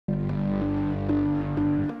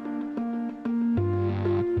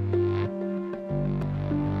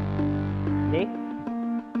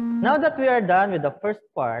Now that we are done with the first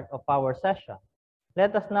part of our session,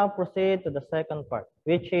 let us now proceed to the second part,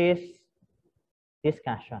 which is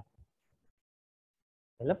discussion.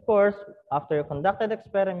 Well, of course, after you conducted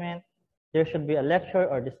experiment, there should be a lecture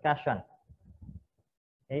or discussion.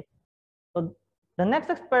 Okay. So the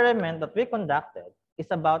next experiment that we conducted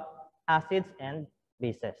is about acids and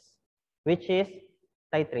bases, which is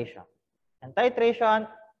titration. And titration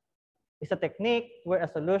is a technique where a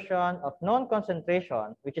solution of known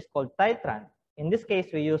concentration, which is called titrant, in this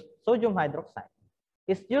case we use sodium hydroxide,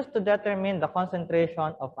 is used to determine the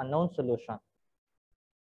concentration of a known solution,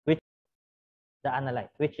 which is the analyte,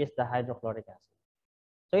 which is the hydrochloric acid.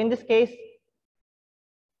 So in this case,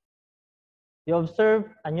 you observe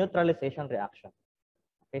a neutralization reaction.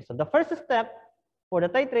 Okay, so the first step for the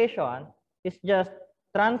titration is just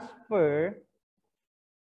transfer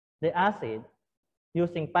the acid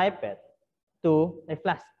using pipette to a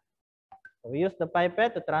flask. So we use the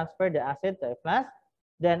pipette to transfer the acid to a flask.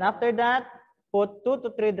 Then after that, put 2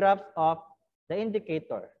 to 3 drops of the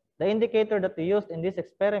indicator. The indicator that we used in this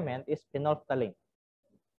experiment is phenolphthalein.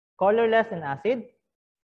 Colorless in acid,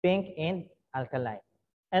 pink in alkaline.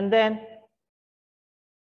 And then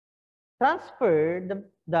transfer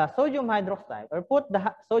the sodium hydroxide, or put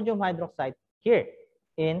the sodium hydroxide here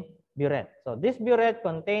in burette. So this burette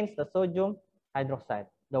contains the sodium hydroxide,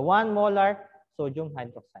 the 1 molar sodium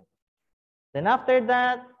hydroxide. Then after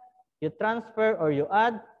that, you transfer or you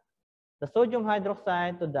add the sodium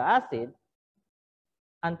hydroxide to the acid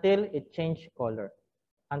until it changes color,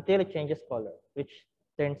 which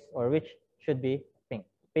turns, or which should be pink,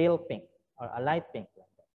 pale pink or a light pink.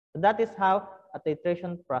 So that is how a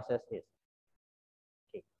titration process is.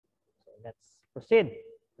 Okay, so let's proceed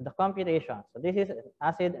to the computation. So this is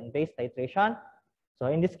acid and base titration. So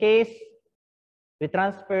in this case, we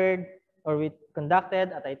transferred, or we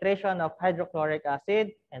conducted a titration of hydrochloric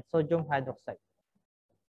acid and sodium hydroxide.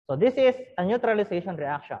 So this is a neutralization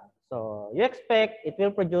reaction. So you expect it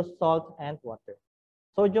will produce salt and water,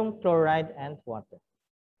 sodium chloride and water.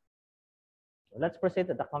 So let's proceed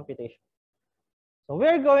to the computation. So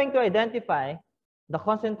we're going to identify the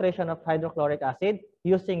concentration of hydrochloric acid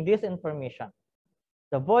using this information.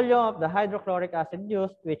 The volume of the hydrochloric acid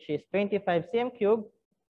used, which is 25 cm cubed.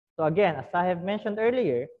 So again, as I have mentioned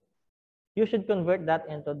earlier, you should convert that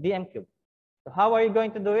into dm cubed. So how are you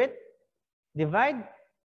going to do it? Divide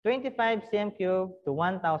 25 cm cubed to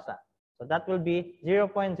 1000. So that will be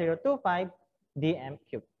 0.025 dm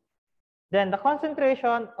cubed. Then the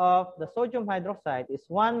concentration of the sodium hydroxide is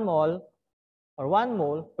 1 mole or 1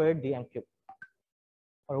 mole per dm cubed,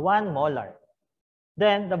 or 1 molar.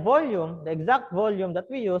 Then the volume, the exact volume that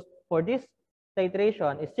we used for this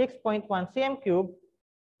titration is 6.1 cm cubed,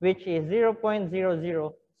 which is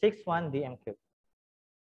 0.0061 dm cubed.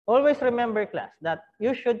 Always remember, class, that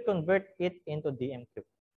you should convert it into dm cubed.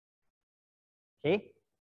 Okay.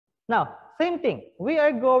 Now, same thing. We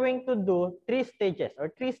are going to do 3 stages or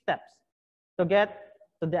 3 steps to get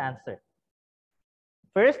to the answer.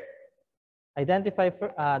 First, identify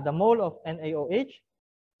the mole of NaOH.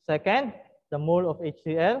 Second, the mole of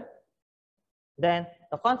HCl. Then,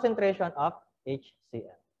 the concentration of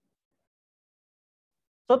HCl.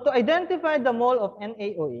 So, to identify the mole of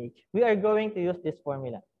NaOH, we are going to use this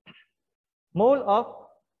formula. Mole of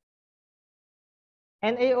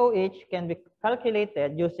NaOH can be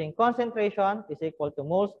calculated using concentration is equal to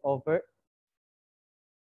moles over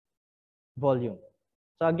volume.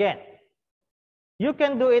 So again, you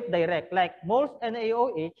can do it direct, like moles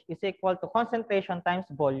NaOH is equal to concentration times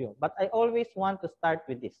volume. But I always want to start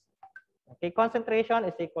with this. Okay, concentration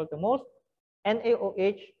is equal to moles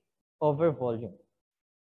NaOH over volume.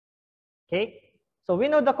 Okay, so we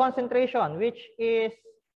know the concentration, which is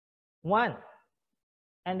 1.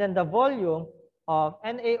 And then the volume of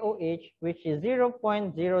NaOH, which is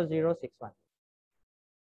 0.0061.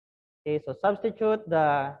 Okay, so substitute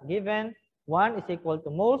the given 1 is equal to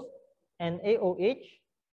moles NaOH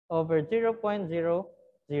over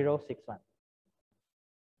 0.0061.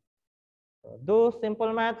 So do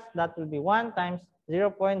simple maths, that will be 1 times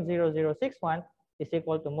 0.0061 is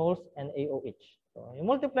equal to moles NaOH. So you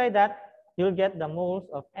multiply that, you'll get the moles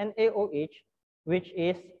of NaOH, which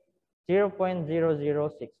is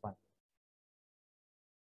 0.0061.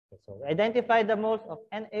 So we identified the moles of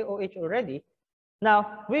NaOH already.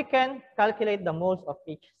 Now we can calculate the moles of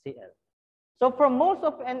HCl. So from moles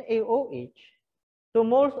of NaOH to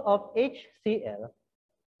moles of HCl,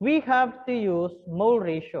 we have to use mole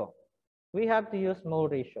ratio.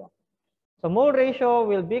 So mole ratio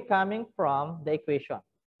will be coming from the equation.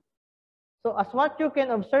 So as what you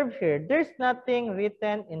can observe here, there's nothing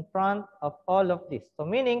written in front of all of this. So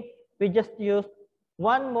meaning we just use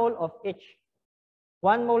 1 mole of each.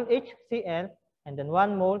 1 mole HCl and then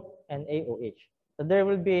 1 mole NaOH. So there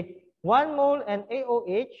will be 1 mole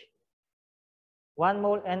NaOH, 1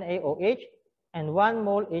 mole NaOH, and 1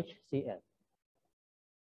 mole HCl.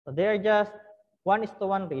 So they are just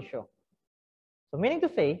 1:1 ratio. So meaning to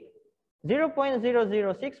say,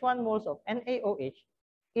 0.0061 moles of NaOH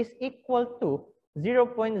is equal to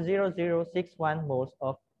 0.0061 moles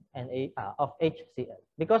of HCl,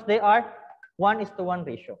 because they are 1:1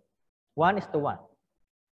 ratio, 1:1,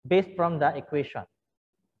 based from the equation.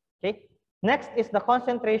 Okay. Next is the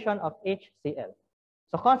concentration of HCl.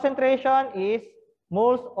 So concentration is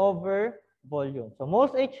moles over volume. So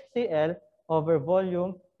moles HCl over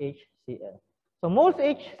volume HCl. So moles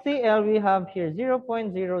HCl we have here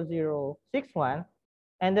 0.0061,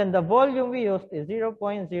 and then the volume we used is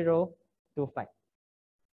 0.025,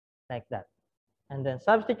 like that. And then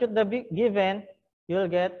substitute the given, you'll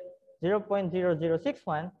get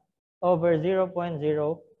 0.0061 over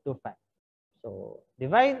 0.025. So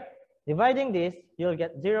dividing this, you'll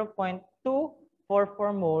get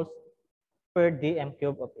 0.244 moles per dm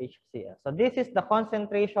cube of HCl. So this is the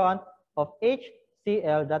concentration of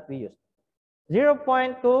HCl that we used.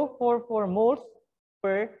 0.244 moles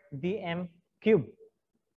per dm cube,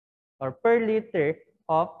 or per liter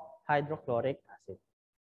of hydrochloric acid.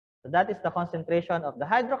 So that is the concentration of the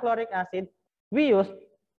hydrochloric acid we used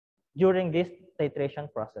during this titration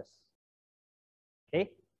process.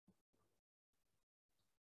 Okay.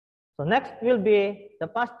 So next will be the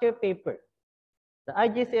past year paper, the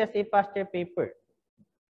IGCSE past year paper.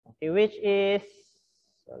 Okay, which is,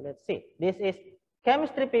 so let's see, this is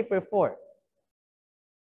chemistry paper 4.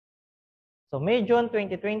 So May, June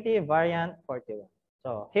 2020, variant 41.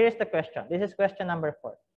 So here's the question. This is question number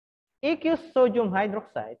 4. Aqueous sodium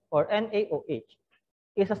hydroxide, or NaOH,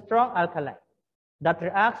 is a strong alkaline that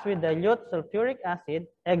reacts with dilute sulfuric acid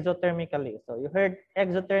exothermically. So you heard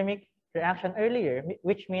exothermic reaction earlier,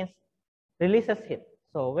 which means releases heat.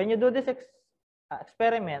 So when you do this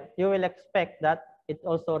experiment, you will expect that it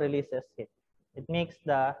also releases heat. It makes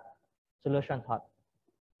the solution hot.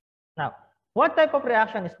 Now, what type of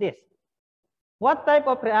reaction is this? What type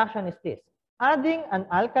of reaction is this? Adding an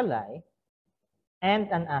alkali and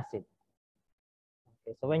an acid.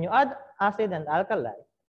 Okay, so when you add acid and alkali,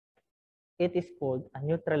 it is called a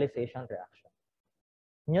neutralization reaction.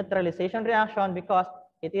 Neutralization reaction because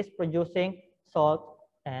it is producing salt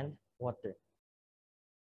and water.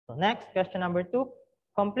 So next, question number 2.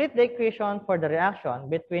 Complete the equation for the reaction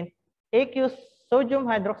between aqueous sodium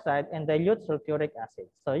hydroxide and dilute sulfuric acid.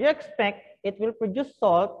 So you expect it will produce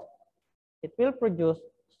salt. It will produce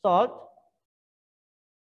salt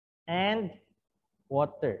and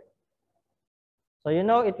water. So you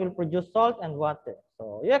know it will produce salt and water.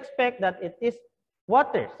 So you expect that it is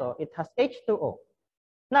water. So it has H2O.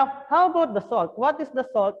 Now, how about the salt? What is the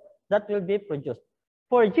salt that will be produced?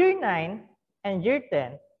 For year 9 and year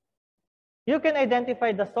 10, you can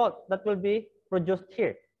identify the salt that will be produced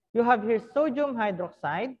here. You have here sodium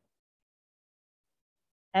hydroxide,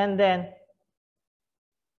 and then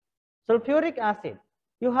sulfuric acid.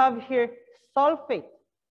 You have here sulfate.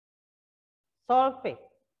 Sulfate.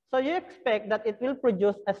 So you expect that it will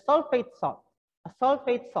produce a sulfate salt.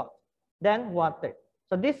 Then water.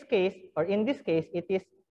 So this case, or in this case, it is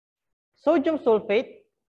sodium sulfate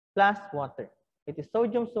plus water. It is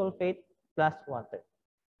sodium sulfate plus water.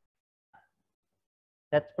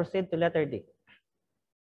 Let's proceed to letter D.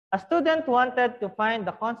 A student wanted to find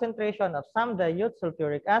the concentration of some dilute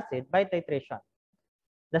sulfuric acid by titration.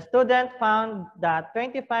 The student found that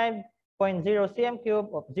 25.0 cm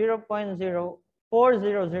cube of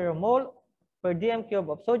 0.0400 mole per dm cube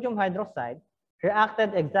of sodium hydroxide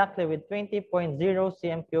reacted exactly with 20.0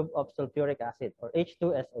 cm cube of sulfuric acid, or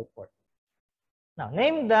H2SO4. Now,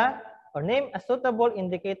 name a suitable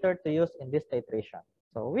indicator to use in this titration.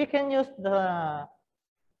 So we can use the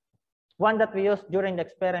one that we used during the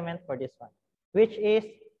experiment for this one, which is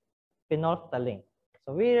phenolphthalein.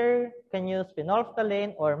 So we can use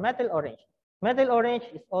phenolphthalein or methyl orange. Methyl orange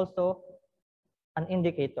is also an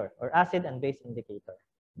indicator, or acid and base indicator.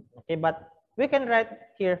 Okay, but we can write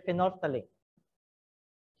here phenolphthalein.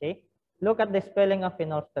 Okay, look at the spelling of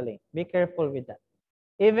phenolphthalein. Be careful with that.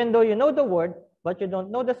 Even though you know the word, but you don't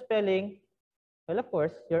know the spelling, well, of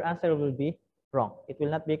course, your answer will be wrong. It will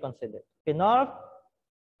not be considered.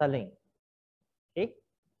 Phenolphthalein. Okay.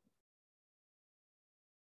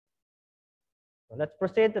 So let's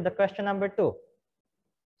proceed to the question number 2.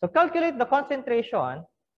 So calculate the concentration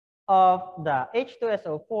of the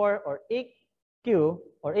H2SO4 or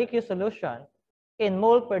aqueous solution in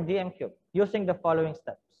mole per dm cube using the following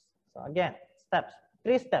steps. So again,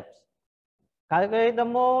 3 steps. Calculate the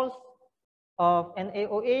moles of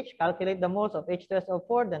NaOH, calculate the moles of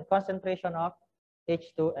H2SO4, then concentration of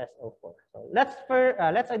H2SO4. So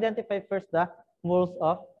let's identify first the moles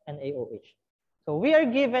of NaOH. So we are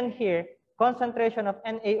given here concentration of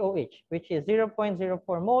NaOH, which is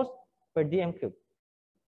 0.04 moles per dm cube.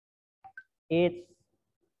 It's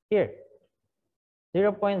here,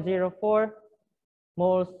 0.04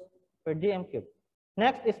 moles per dm cube.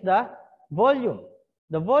 Next is the volume.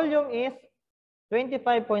 The volume is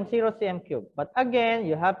 25.0 cm cube. But again,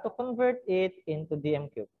 you have to convert it into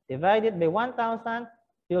dm cube. Divide it by 1,000,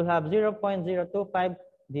 you'll have 0.025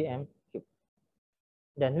 dm cube.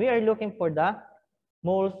 Then we are looking for the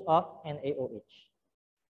moles of NaOH.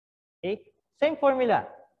 Okay, same formula.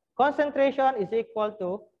 Concentration is equal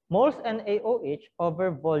to moles NaOH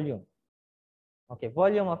over volume. Okay,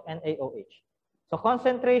 volume of NaOH. So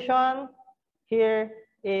concentration here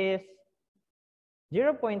is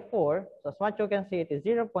 0.4. So as what you can see, it is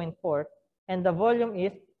 0.4, and the volume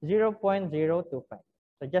is 0.025.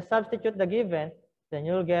 So just substitute the given, then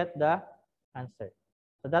you'll get the answer.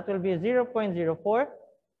 So that will be 0.04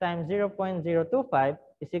 times 0.025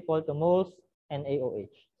 is equal to moles NaOH.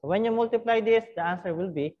 So when you multiply this, the answer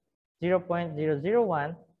will be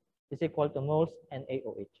 0.001 is equal to moles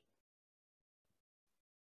NaOH.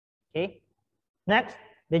 Okay. Next,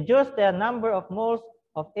 deduce the number of moles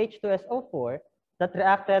of H2SO4 that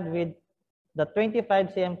reacted with the 25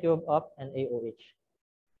 cm cube of NaOH.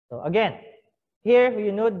 So again, here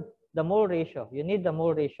you need the mole ratio. You need the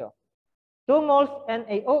mole ratio. 2 moles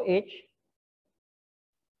NaOH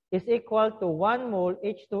is equal to 1 mole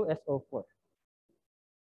H2SO4.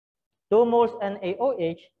 2 moles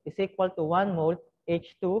NaOH is equal to 1 mole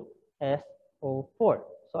H2SO4.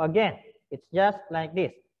 So again, it's just like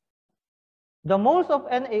this. The moles of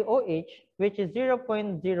NaOH, which is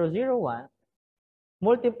 0.001,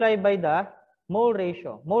 multiplied by the mole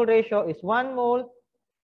ratio. Mole ratio is 1 mole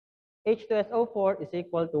H2SO4 is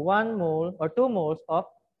equal to 1 mole or 2 moles of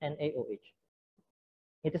NaOH.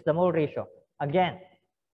 It is the mole ratio. Again,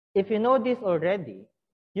 if you know this already,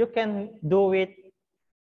 you can do it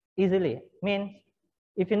easily. Means,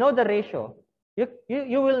 if you know the ratio,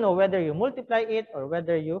 you will know whether you multiply it or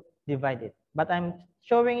whether you divide it. But I'm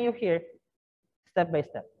showing you here step by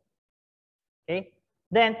step. Okay?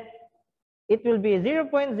 Then, it will be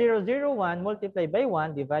 0.001 multiplied by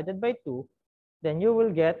 1 divided by 2. Then you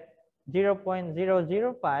will get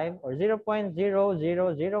 0.005 or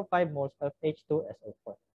 0.0005 moles of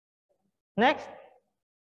H2SO4. Next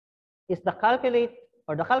is the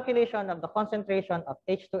calculation of the concentration of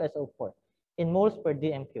H2SO4 in moles per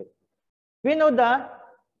dm cube. We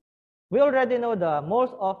already know the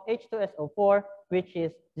moles of H2SO4, which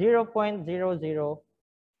is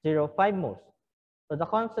 0.0005 moles. So the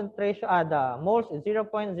concentration, the moles is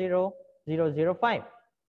 0.0005,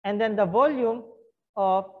 and then the volume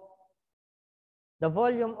of the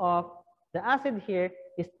acid here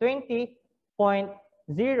is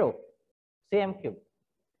 20.0 cm cube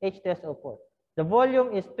H2SO4. The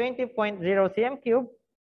volume is 20.0 cm cube,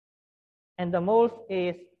 and the moles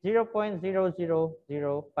is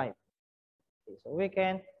 0.0005. Okay, so we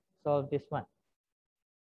can solve this one.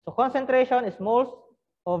 So concentration is moles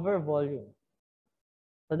over volume.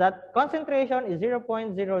 So that concentration is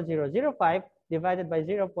 0.0005 divided by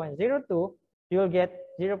 0.02, you will get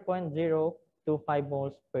 0.025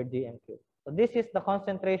 moles per dm cube. So this is the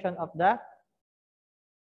concentration of the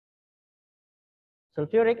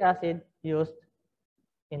sulfuric acid used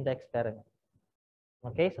in the experiment.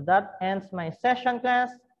 Okay, so that ends my session,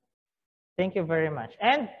 class. Thank you very much.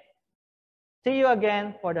 And see you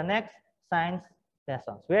again for the next science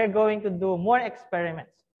lessons. We are going to do more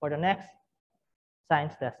experiments for the next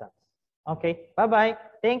science lessons. Okay, bye-bye.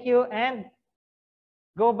 Thank you, and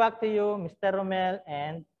go back to you, Mr. Romel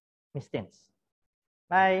and Ms. Tins.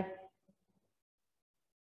 Bye.